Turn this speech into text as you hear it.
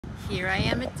Here I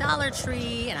am at Dollar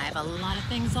Tree and I have a lot of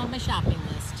things on my shopping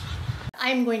list.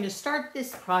 I'm going to start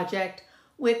this project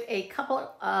with a couple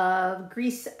of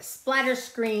grease splatter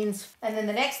screens, and then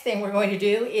the next thing we're going to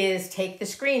do is take the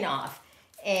screen off,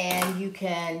 and you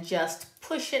can just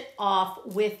push it off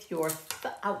with your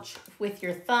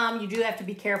thumb. You do have to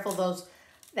be careful,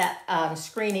 that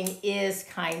screening is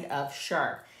kind of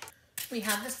sharp. We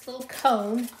have this little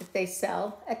cone that they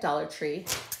sell at Dollar Tree,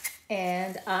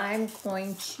 and I'm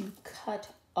going to cut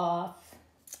off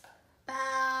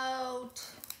about,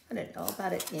 I don't know,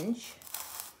 about an inch.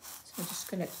 So I'm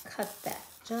just gonna cut that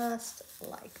just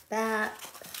like that.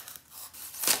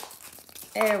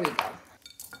 There we go.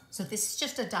 So this is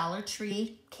just a Dollar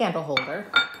Tree candle holder,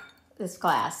 this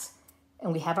glass,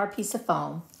 and we have our piece of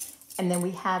foam, and then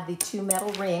we have the two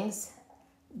metal rings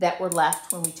that were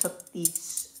left when we took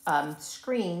these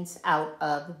screens out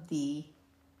of the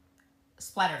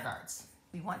splatter guards.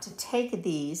 We want to take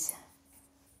these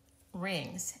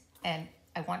rings and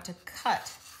I want to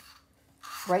cut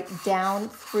right down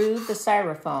through the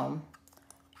styrofoam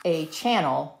a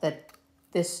channel that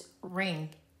this ring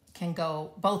can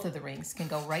go, both of the rings can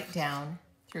go right down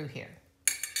through here.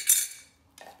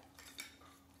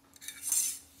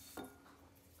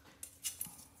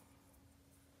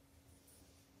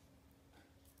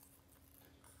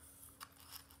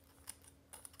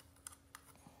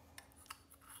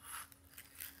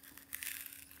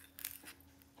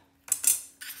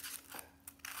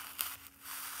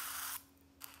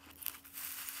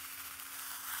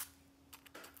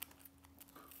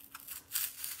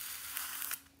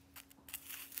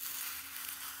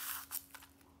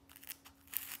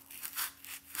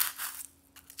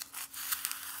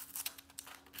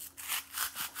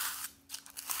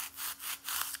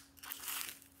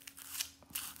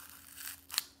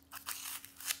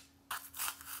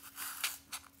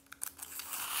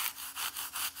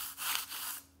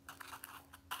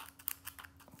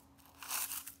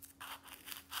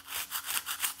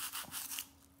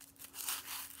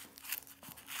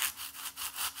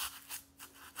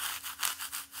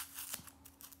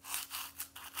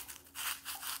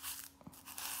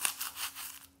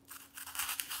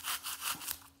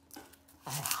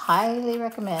 Highly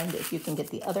recommend, if you can get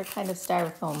the other kind of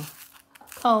styrofoam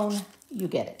cone, you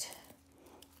get it.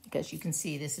 Because you can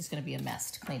see this is going to be a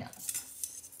mess to clean up.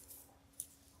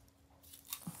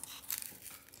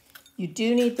 You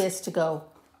do need this to go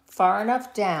far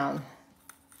enough down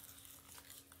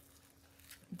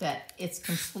that it's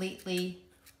completely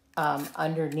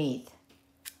underneath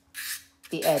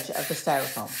the edge of the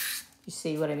styrofoam. You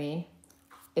see what I mean?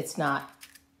 It's not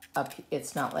up,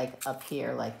 it's not like up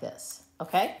here like this.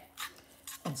 Okay,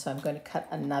 and so I'm going to cut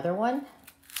another one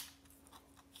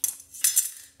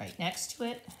right next to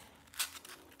it.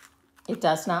 It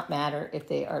does not matter if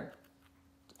they are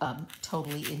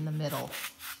totally in the middle.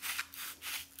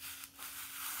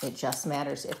 It just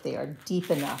matters if they are deep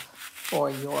enough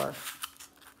for your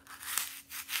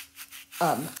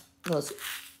those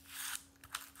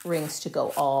rings to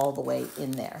go all the way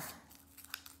in there.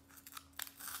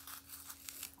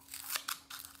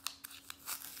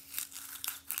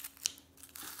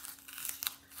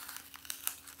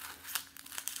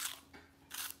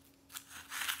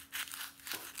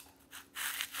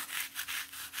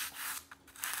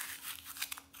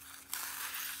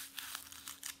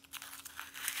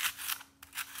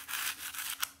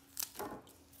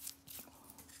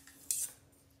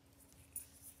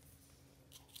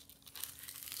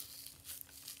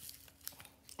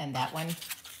 And that one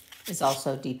is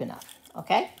also deep enough,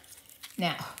 okay?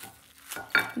 Now,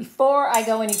 before I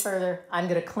go any further, I'm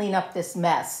gonna clean up this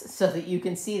mess so that you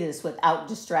can see this without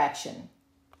distraction.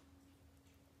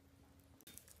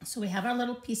 So we have our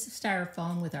little piece of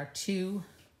styrofoam with our two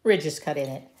ridges cut in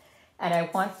it. And I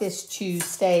want this to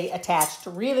stay attached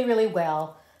really, really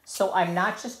well. So I'm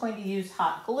not just going to use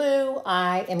hot glue.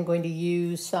 I am going to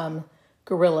use some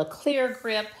Gorilla Clear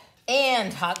Grip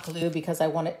and hot glue because I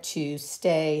want it to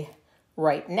stay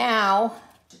right now.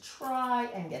 To try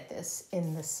and get this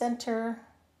in the center.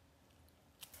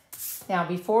 Now,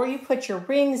 before you put your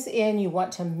rings in, you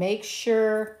want to make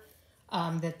sure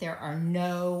that there are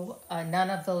none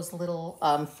of those little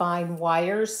fine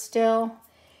wires still.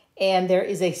 And there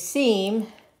is a seam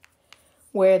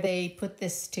where they put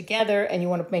this together, and you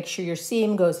want to make sure your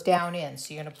seam goes down in.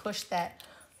 So you're going to push that.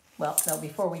 Well, no,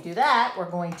 before we do that, we're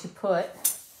going to put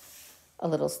a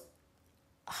little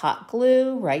hot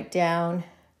glue right down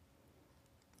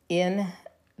in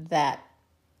that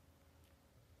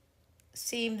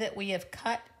seam that we have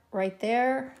cut right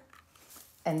there.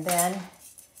 And then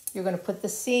you're going to put the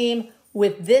seam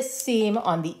with this seam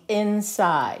on the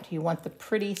inside. You want the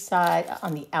pretty side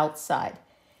on the outside.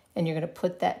 And you're going to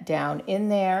put that down in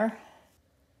there.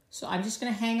 So I'm just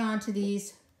going to hang on to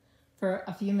these for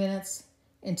a few minutes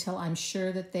until I'm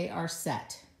sure that they are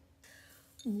set.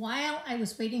 While I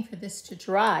was waiting for this to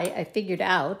dry, I figured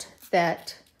out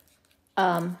that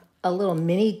a little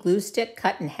mini glue stick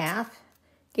cut in half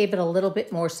gave it a little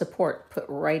bit more support, put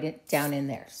right down in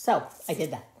there. So I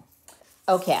did that.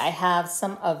 Okay, I have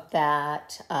some of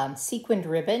that sequined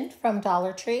ribbon from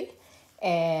Dollar Tree,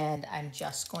 and I'm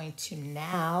just going to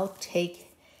now take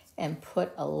and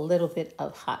put a little bit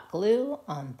of hot glue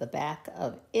on the back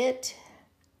of it.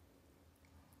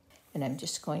 And I'm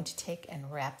just going to take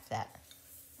and wrap that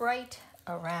right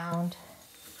around.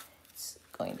 It's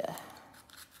going to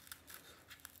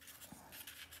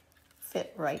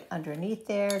fit right underneath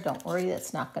there. Don't worry,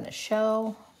 that's not going to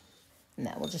show. And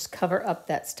that will just cover up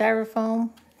that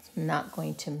styrofoam. It's not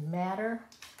going to matter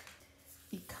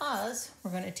because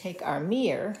we're going to take our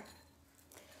mirror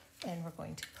and we're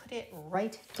going to put it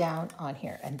right down on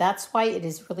here. And that's why it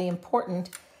is really important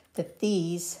that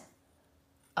these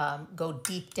go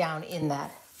deep down in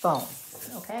that foam,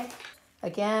 okay?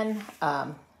 Again,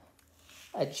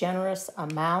 a generous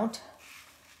amount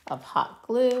of hot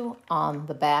glue on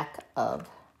the back of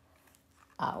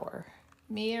our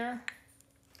mirror.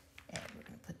 And we're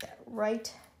going to put that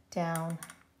right down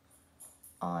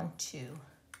onto.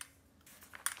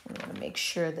 We want to make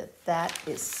sure that that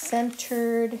is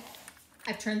centered.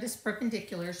 I've turned this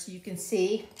perpendicular so you can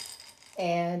see.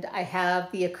 And I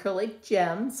have the acrylic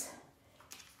gems.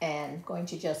 And I'm going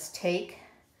to just take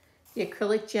the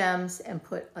acrylic gems and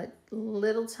put a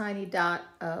little tiny dot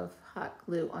of hot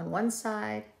glue on one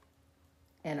side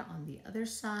and on the other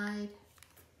side.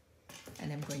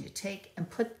 And I'm going to take and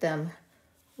put them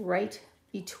right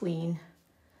between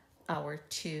our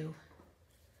two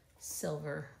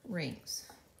silver rings.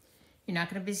 You're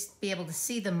not going to be able to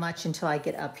see them much until I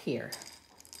get up here.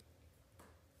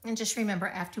 And just remember,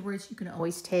 afterwards you can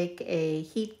always take a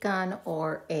heat gun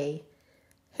or a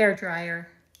hair dryer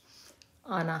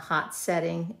on a hot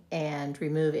setting and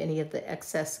remove any of the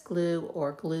excess glue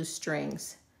or glue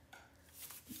strings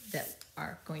that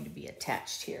are going to be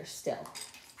attached here still.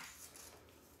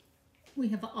 We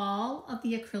have all of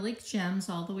the acrylic gems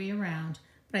all the way around,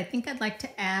 but I think I'd like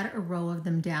to add a row of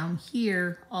them down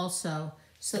here also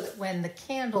so that when the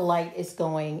candlelight is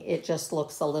going, it just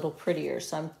looks a little prettier.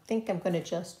 So I think I'm going to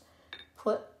just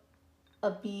put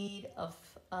a bead of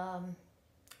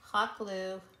hot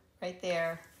glue right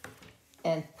there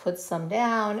and put some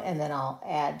down, and then I'll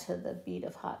add to the bead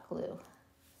of hot glue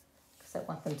because I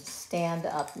want them to stand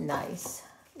up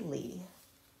nicely.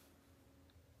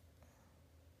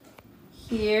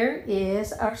 Here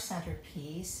is our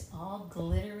centerpiece, all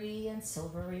glittery and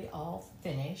silvery, all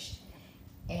finished.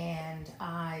 And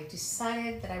I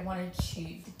decided that I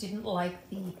didn't like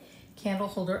the candle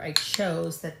holder I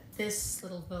chose, that this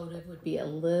little votive would be a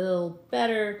little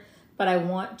better, but I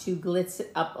want to glitz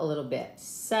it up a little bit.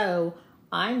 So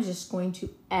I'm just going to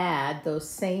add those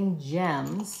same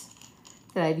gems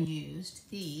that I've used,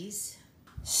 these,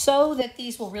 so that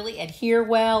these will really adhere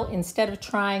well. Instead of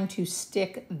trying to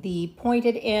stick the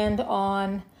pointed end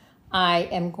on, I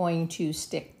am going to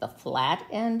stick the flat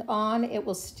end on. It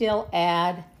will still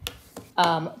add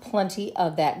plenty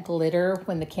of that glitter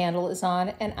when the candle is on.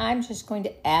 And I'm just going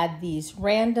to add these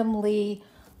randomly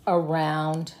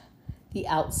around the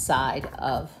outside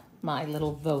of my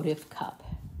little votive cup.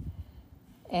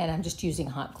 And I'm just using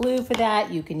hot glue for that.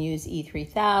 You can use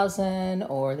E3000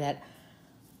 or that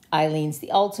Eileen's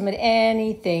The Ultimate,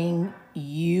 anything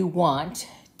you want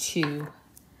to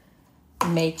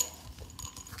make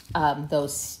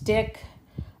those stick.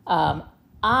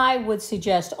 I would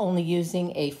suggest only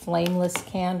using a flameless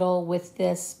candle with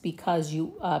this because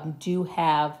you do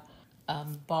have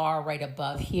bar right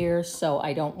above here, so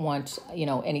I don't want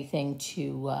anything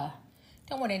to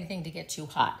get too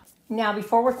hot. Now,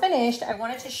 before we're finished, I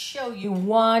wanted to show you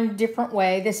one different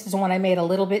way. This is one I made a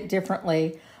little bit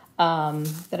differently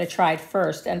that I tried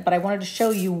first, but I wanted to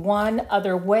show you one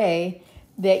other way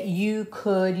that you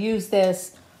could use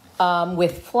this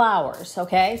with flowers.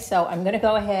 Okay, so I'm going to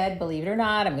go ahead, believe it or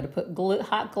not, I'm going to put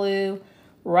hot glue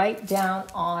right down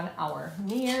on our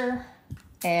mirror.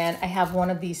 And I have one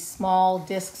of these small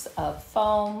discs of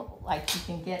foam like you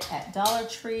can get at Dollar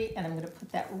Tree, and I'm going to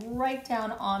put that right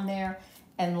down on there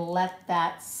and let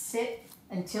that sit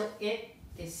until it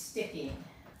is sticking.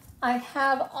 I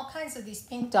have all kinds of these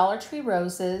pink Dollar Tree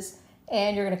roses,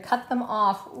 and you're going to cut them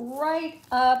off right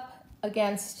up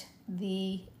against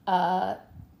the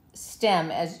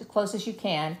stem as close as you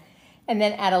can. and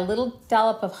then add a little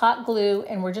dollop of hot glue,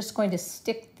 and we're just going to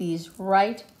stick these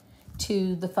right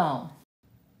to the foam.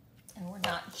 And we're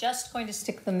not just going to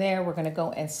stick them there, we're going to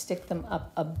go and stick them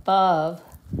up above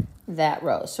that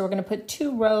row. So we're going to put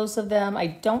 2 rows of them. I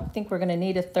don't think we're going to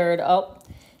need a third. Oh,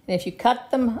 and if you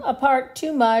cut them apart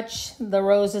too much, the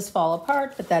roses fall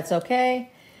apart, but that's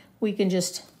okay. We can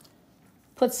just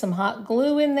put some hot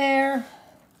glue in there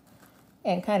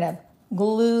and kind of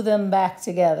glue them back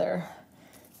together.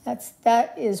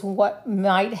 That is what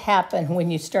might happen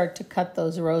when you start to cut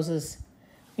those roses,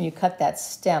 when you cut that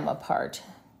stem apart.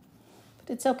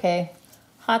 But it's okay.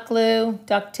 Hot glue,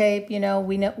 duct tape, we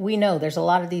know there's a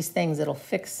lot of these things that'll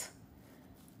fix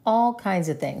all kinds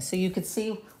of things. So you could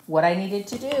see what I needed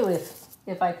to do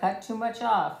if I cut too much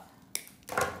off.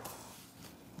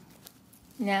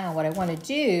 Now what I want to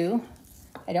do,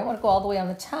 I don't want to go all the way on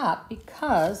the top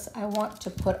because I want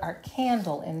to put our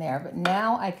candle in there. But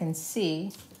now I can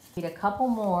see we need a couple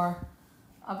more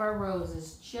of our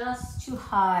roses just to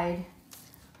hide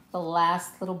the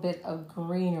last little bit of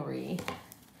greenery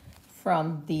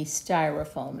from the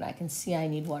styrofoam. And I can see I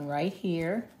need one right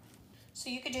here. So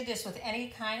you could do this with any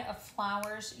kind of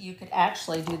flowers. You could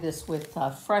actually do this with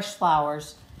fresh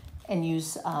flowers and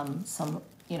use some,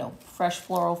 fresh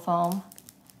floral foam.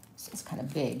 It's kind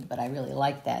of big, but I really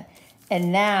like that.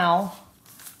 And now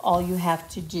all you have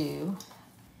to do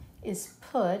is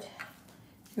put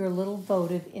your little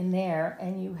votive in there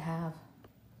and you have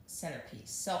centerpiece.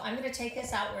 So I'm going to take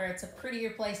this out where it's a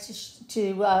prettier place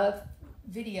to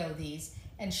video these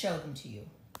and show them to you.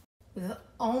 With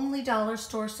only dollar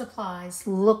store supplies,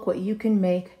 look what you can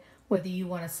make, whether you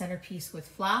want a centerpiece with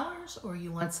flowers or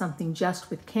you want something just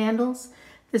with candles.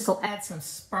 This will add some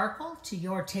sparkle to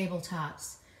your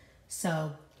tabletops.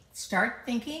 So start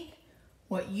thinking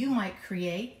what you might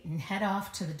create and head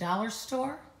off to the dollar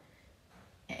store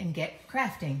and get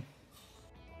crafting.